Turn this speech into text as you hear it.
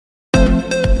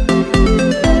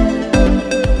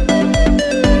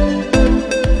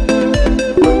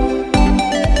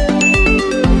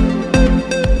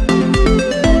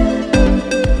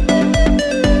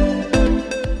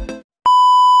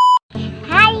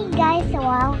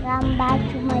welcome back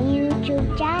to my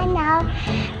YouTube channel.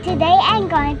 Today I'm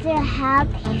going to help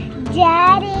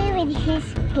Daddy with his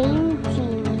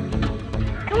painting.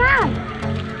 Come on,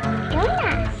 join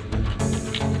us.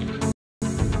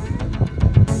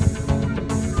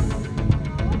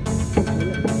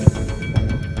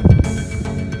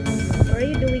 What are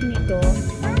you doing, Nico?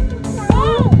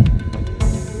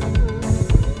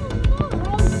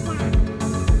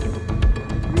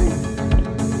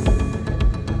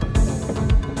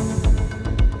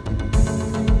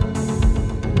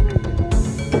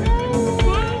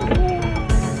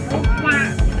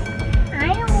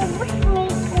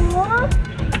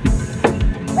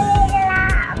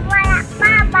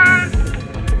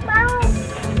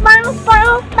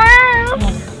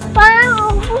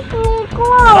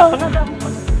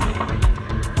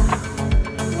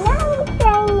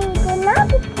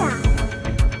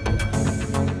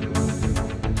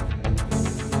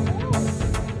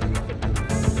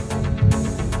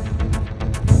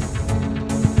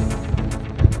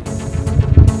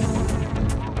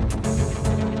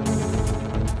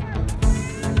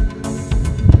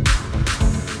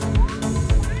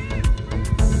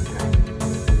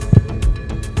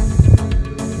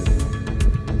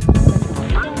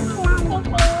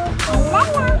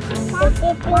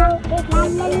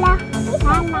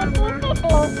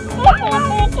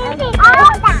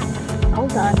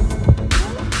 Hold on.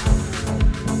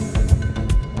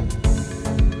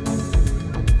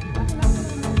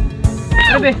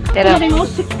 Bebe, tira. Okay.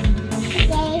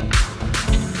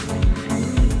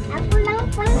 Aku lang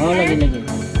pa. Oh, lagi.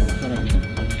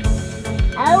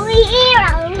 Awi here.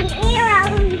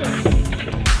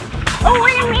 Oh,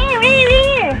 wait a minute.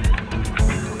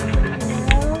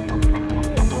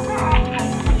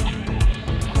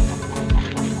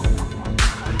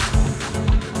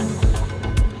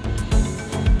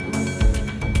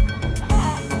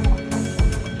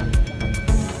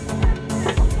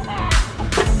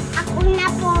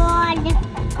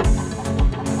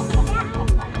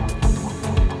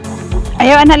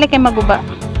 Ayaw, anak, kay maguba.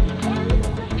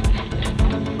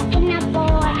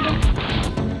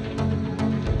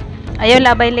 Ayaw,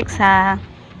 labay, Lex, ha?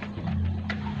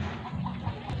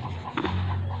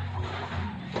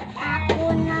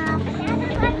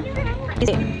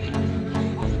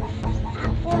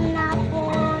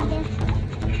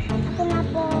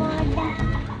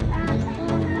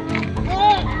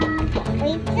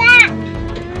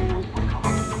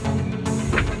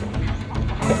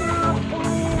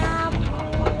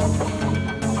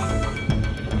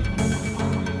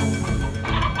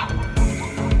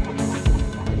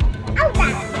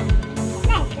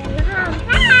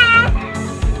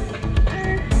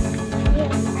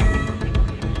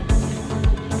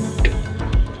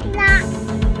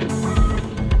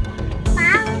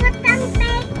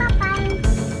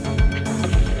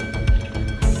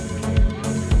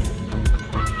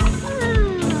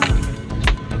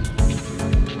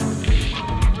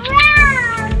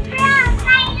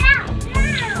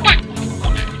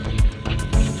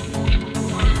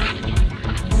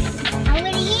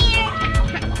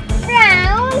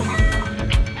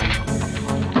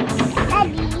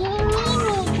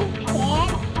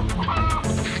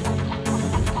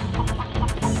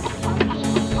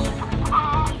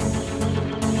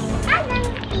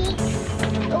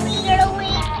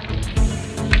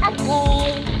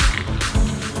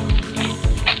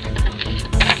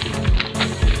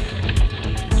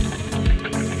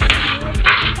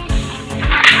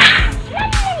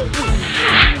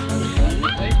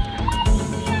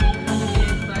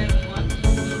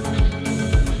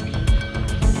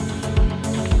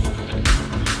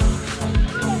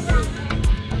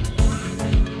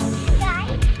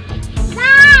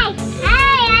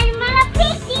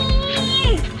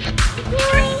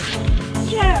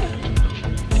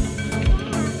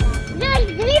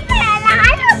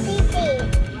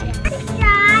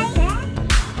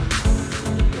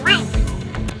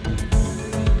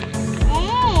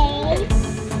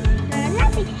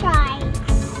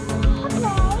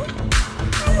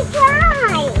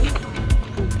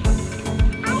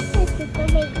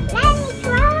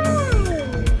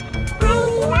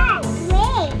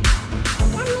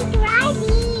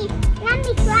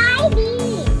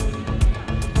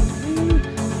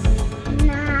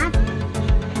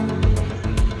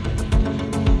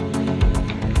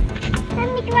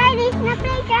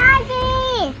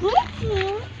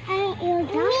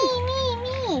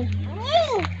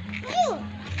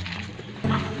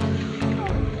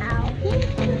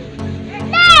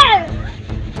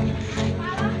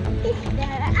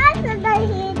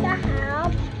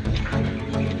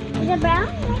 Brown?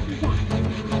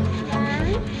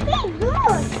 Brown? Okay,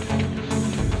 good.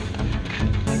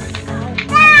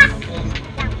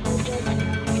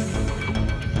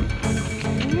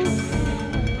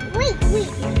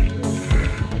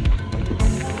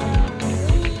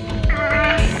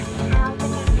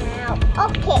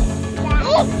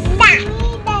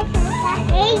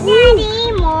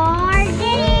 Daddy, more.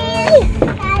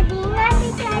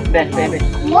 Daddy, Bebe.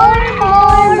 more.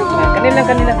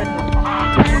 Kanila.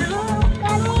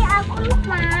 Kami ako,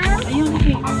 ma'am. Ayun,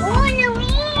 okay. Oh,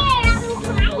 Louie!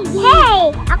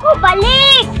 Hey! Ako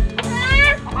balik!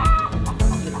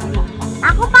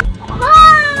 Ako pa!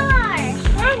 More!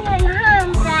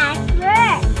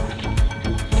 Transfer!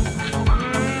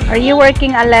 Are you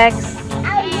working, Alex?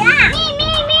 Oh, yeah! Me!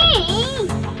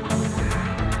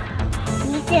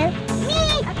 Me too!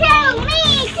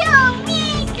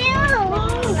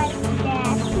 Like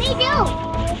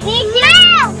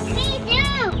that. Me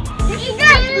too!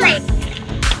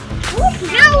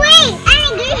 No, wait! I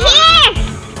need here!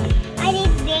 I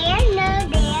need there, no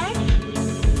there.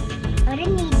 I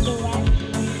don't need there.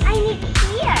 I need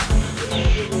here.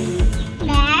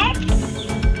 There.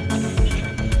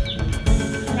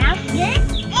 Smells good.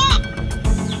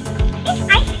 It's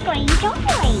ice cream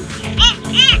toy.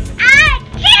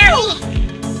 Yum.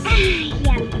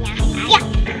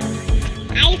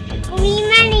 Ice cream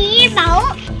mani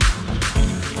bau.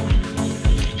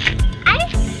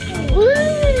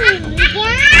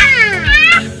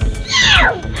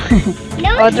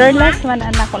 Orderless man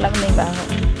anak ko lang na ibaho.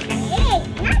 Hey,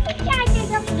 not the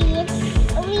charges of this.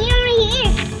 We are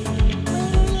here.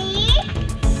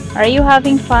 Are you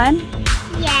having fun?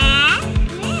 Yeah.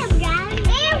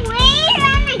 Wait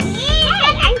on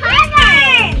here. And cover.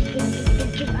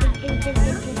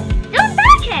 Don't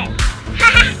touch it.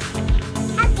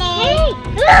 Okay. Hey,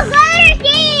 look, colors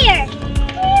here.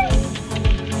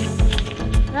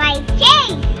 Like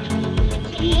change.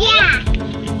 Yeah.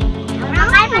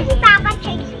 Nakakal pa si Papa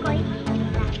change ko.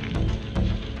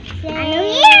 Hello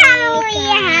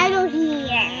here.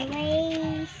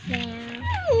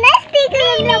 Let's take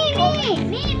a look.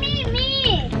 Me.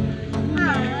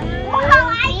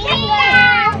 Wow, I can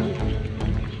down.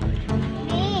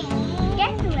 Me.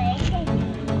 Guess what?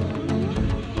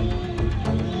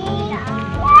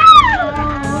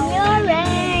 Wow. You're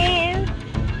right.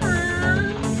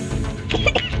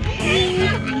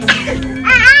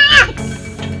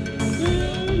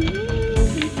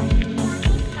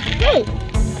 Hey!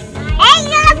 Hey,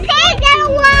 you're pig and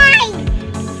white!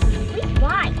 Which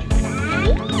white?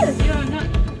 Here! Ayun, anak.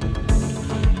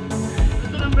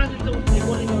 Ito lang, brother. Ito.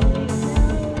 Ibulin mo.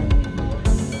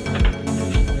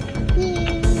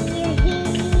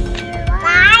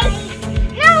 Right?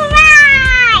 No,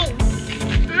 right!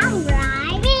 I'm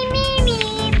right. Me,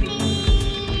 please.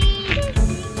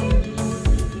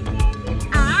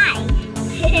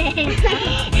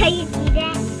 How you do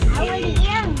that? I will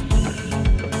hear.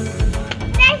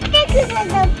 Let's take it to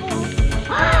the pool.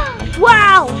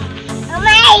 Wow!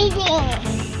 Amazing!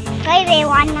 Kaya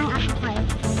rewan ng ako kayo.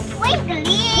 Wait, wait.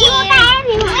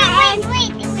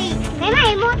 Kaya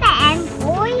mahimutaan,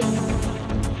 boy.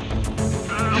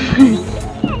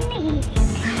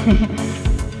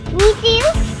 Me too?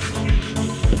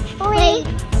 Wait.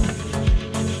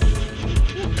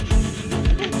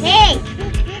 Hey!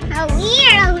 How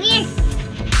weird.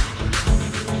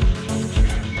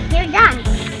 You're done.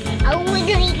 Oh, wait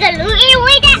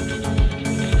up.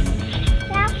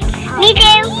 Me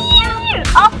too.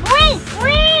 Oh, wait.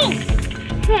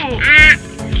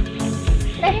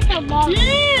 This is a ball.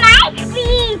 Ice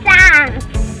cream time.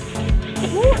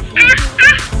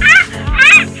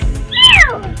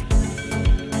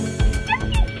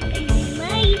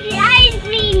 Ice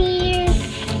cream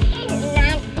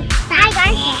here. Bye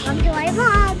guys, welcome to our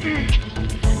vlog.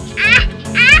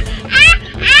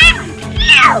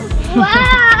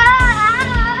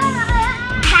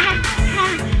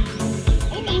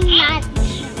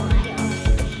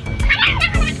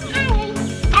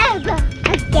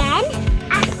 Again?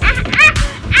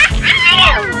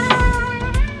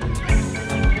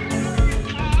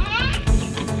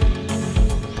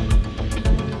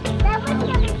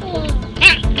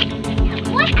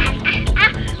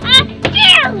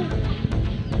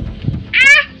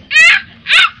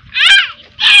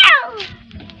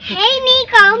 Hey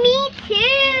Nico, me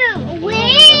too.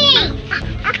 Wait.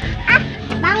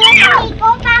 Bango Nico,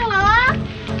 bango.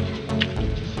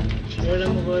 Wala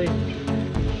mo, boy.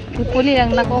 Pupuli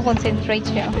lang nako-concentrate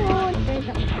siya.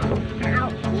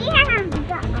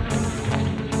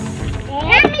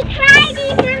 Let me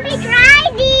try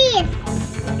this.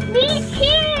 Me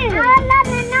too. Oh,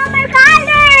 no more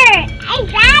color. I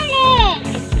got it.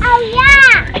 Oh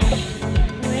yeah.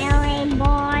 Really,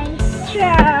 boy?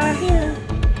 Sure.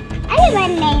 I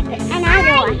even made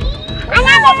another one.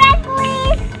 Another one,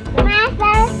 please.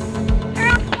 Master.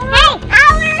 Hey, I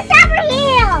want Summer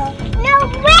Hill. No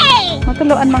way.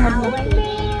 Matuluan mangod mo.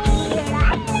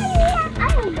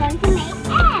 I'm going to make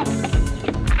eggs.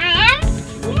 I am?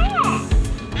 Yeah.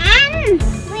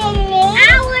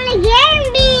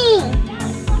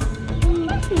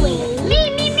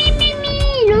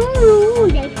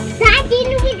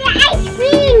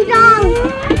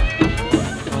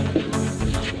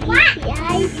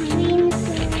 ice cream.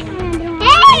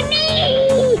 Hey, me!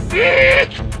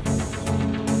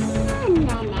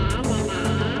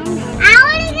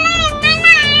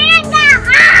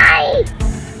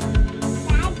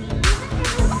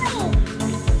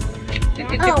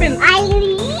 Titipin. I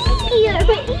really.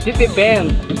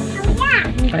 Titipin.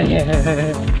 Yeah. Ay.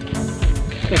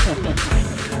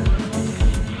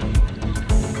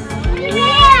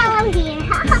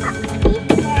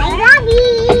 I love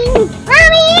you.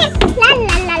 Mommy! La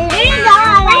la la la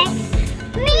la.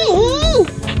 Me.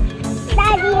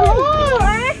 Daddy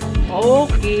more.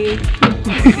 Okay.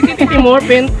 Tititi more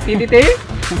pen. Tititi.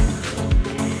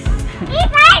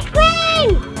 It's ice cream.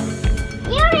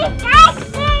 You eat ice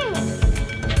cream.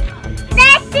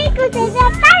 That's because it's a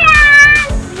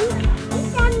parrot.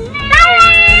 It's a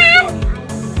parrot.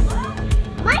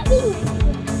 What is it?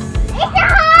 It's a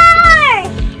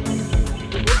horse.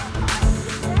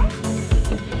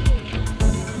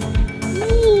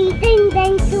 Ding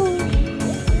ding dong.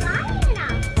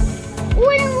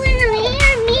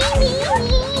 Here, me.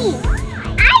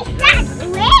 I sat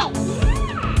away.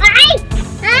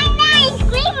 I'm ice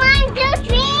cream. 1, 2,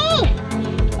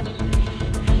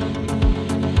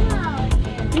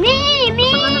 3. Me.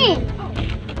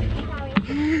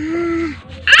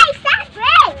 I sat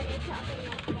away.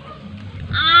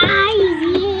 I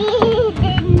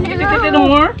didn't Tititi know.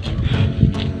 more.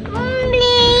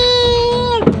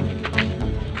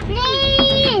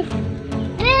 Please.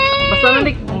 Basta na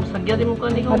lik. Sagyatin mo ka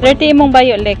ni ko. Dirty imong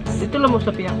bayo, Lex. Dito lang mo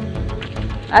sa piyak.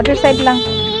 Other side lang.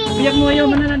 Piyak mo ayaw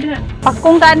man na diha.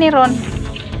 Pakong ka ni Ron.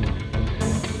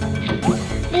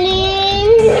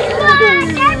 Please.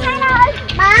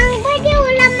 Bang, pwede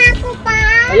ulam ako pa.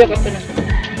 Ayaw ka na.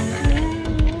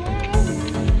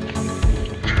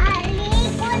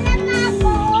 Alik, ulam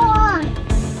ako.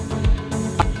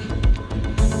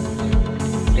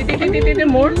 Tititi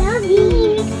more. Love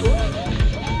you.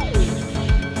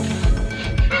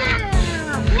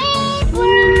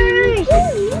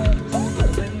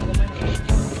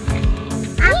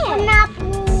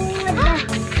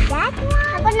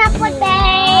 Ako na po,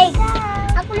 babe.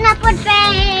 Ako na po,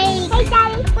 babe. Hey,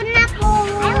 Daddy. Ako na po.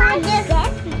 I want this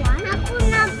one. Ako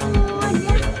na po.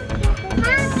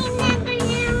 Mami na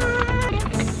ganyan.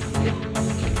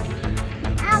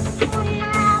 Ako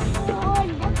na po.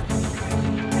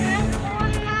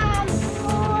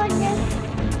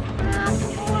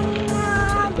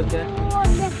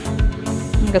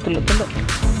 Ang gatulo-tulo.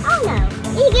 Oh no.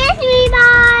 You get me,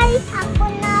 bye. Ako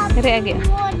na po. Dire agi. Okay.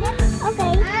 Ako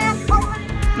na.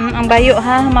 Ang bayo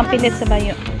ha, mapilit sa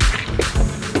bayo.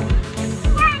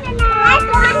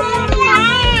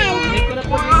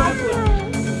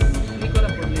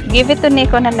 Give it to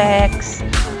Nico na Lex.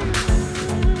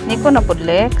 Nico na po,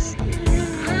 Lex.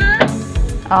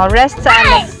 Oh, rest sa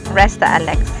Alex. Rest sa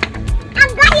Alex.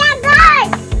 Agay, agay!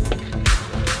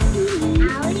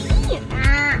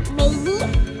 Baby.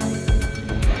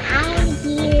 I'm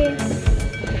here.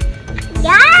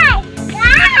 Guys!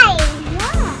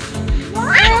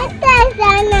 Ito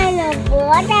sana na po.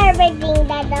 Everything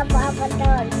that the Papa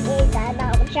told is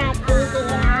about shopping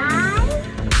here.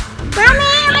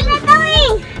 Mommy, what are you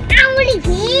doing? I'm only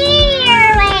here.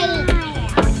 Wait.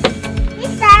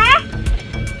 Sister?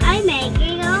 I'm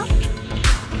making a...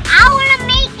 I want to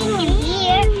making it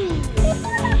here.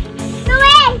 No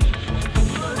way.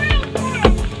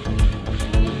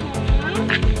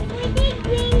 We did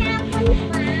green apple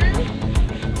farm.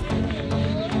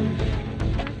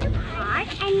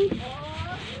 And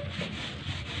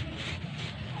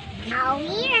now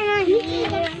here and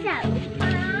here so.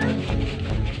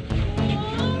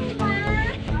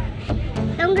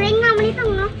 Itong green nga mo nito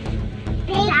no?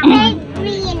 Red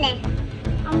green eh.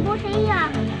 Ang buti ya.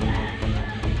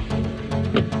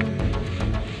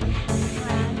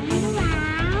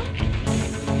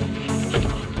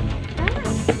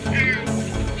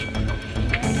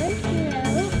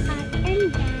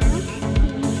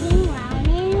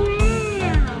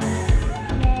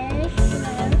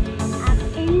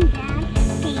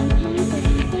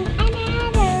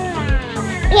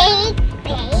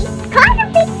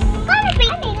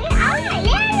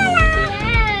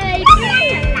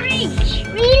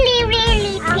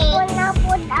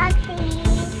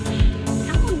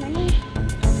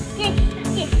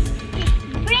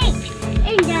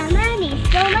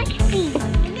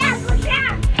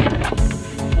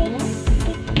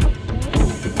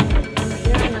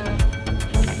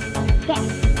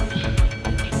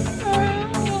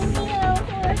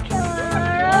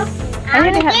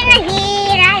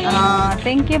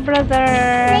 Thank you, brother.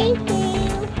 Thank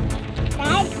you.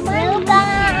 That's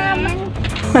welcome.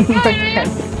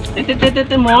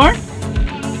 Tititi more.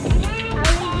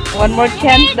 One more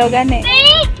chance daw gani.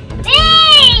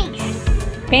 Big!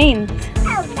 Paint.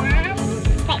 Oh,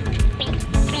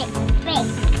 big.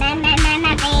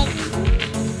 Na, big.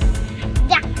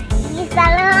 Yeah, it's a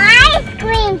little ice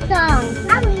cream song.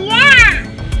 Oh, yeah.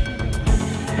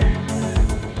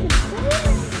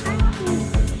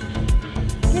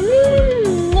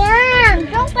 Yum.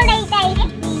 Chocolate ice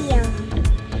cream.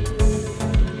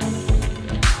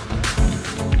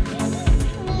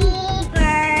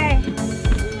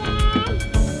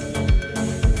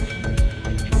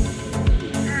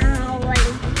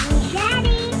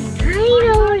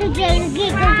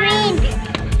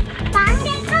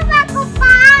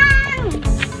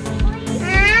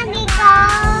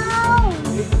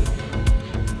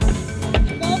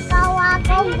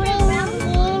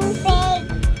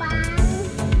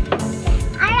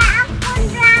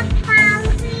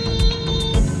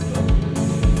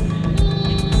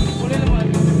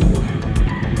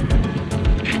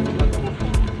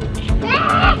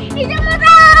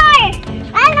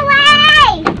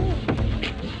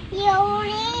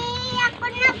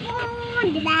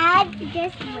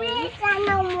 Just wait,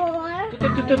 no more.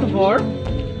 Ito, four?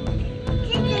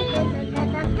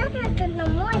 No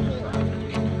more. More.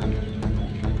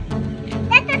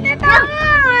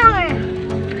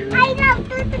 I love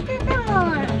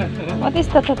more. What is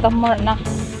the more na?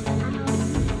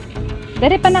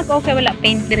 Dari pa nak okay wala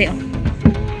paint diri oh.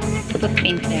 Put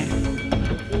paint there.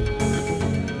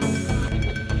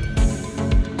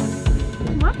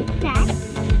 What's that?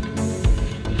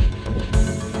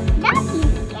 That is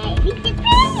scary to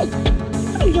play.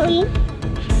 What are you doing?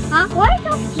 Huh? Where's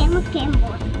the camera?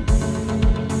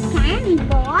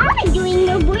 Cannonball? I'm doing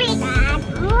the bullet. That's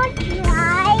good,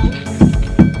 right?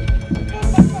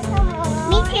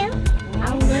 Me too.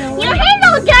 Your hands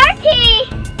are dirty.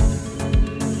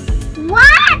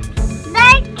 What?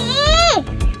 Dirty?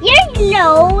 You're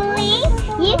slowly.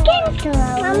 You can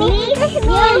slowly.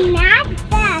 You're not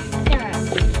faster.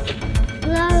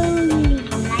 Slowly,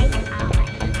 like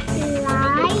ours.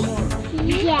 Like,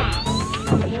 yes.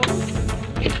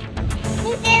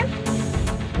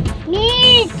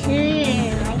 Me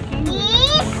too.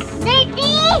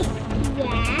 Dirty.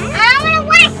 Yeah. I wanna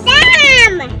wash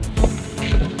them.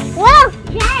 Whoa,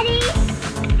 Daddy.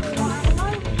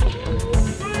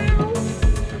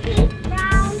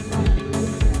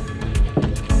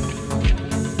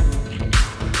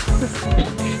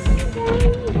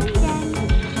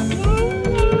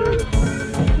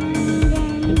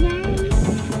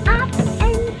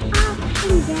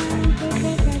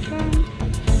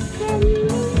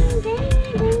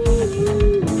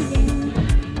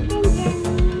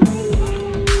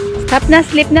 Stop na,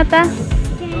 sleep na ta.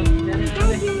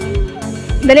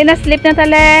 Dali na, sleep na ta,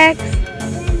 Lex.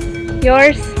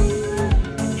 Yours.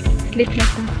 Sleep na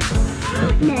ta.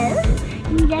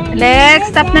 Lex,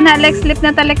 stop na, Lex. Sleep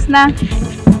na ta, Lex na.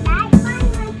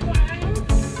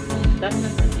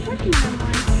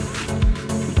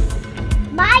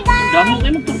 Bye, guys. Damo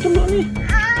kayo magtutulo ni.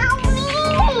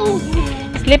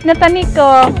 Sleep na ta,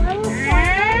 Nico.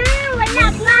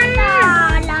 Wala pa na.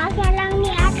 Lasa lang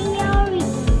ni Ate Yori.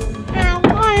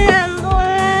 Ako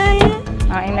naman.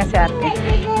 Ina na si ate.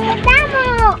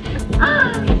 Damo.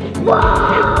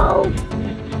 Wow.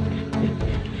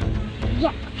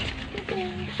 Yeah.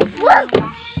 Wow.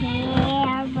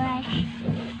 Hairbrush.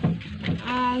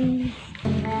 And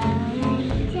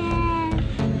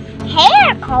hair.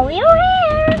 Comb your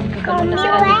hair. Comb your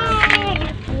hair.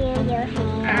 Your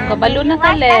hair. Kabalo na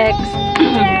ka, Lex.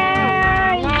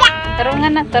 Tarong nga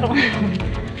na, tarong.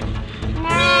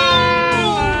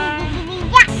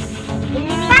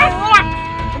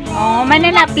 Oh, man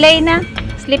na, play na.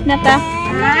 Sleep na ta.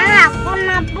 Ako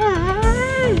na po.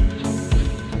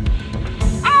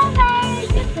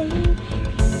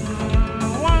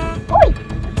 Uy!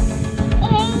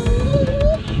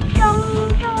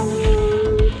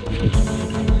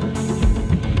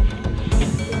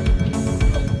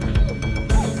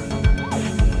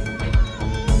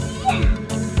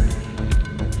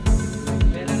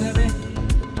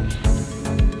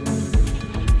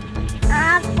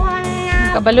 Ako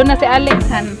na. Kabalo na si Alex,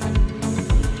 han.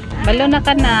 Balo na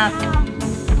ka na.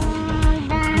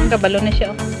 Kabalo na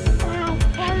siya.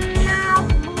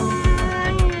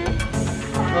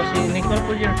 Oh, si Nicole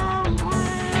po dyan.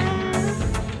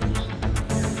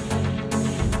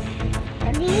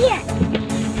 Here.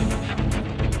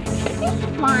 This is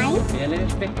mine. Yan yung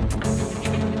spec.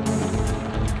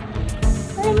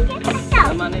 Let me get this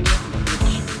out. Tama na yun.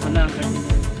 Mana ang kartin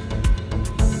niya.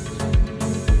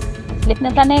 Sleep na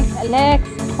ta, Alex.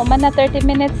 Kuman na 30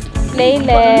 minutes. Play,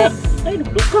 Lex. Ay,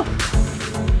 nagluka.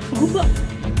 Guba.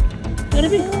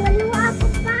 Garabi. Wala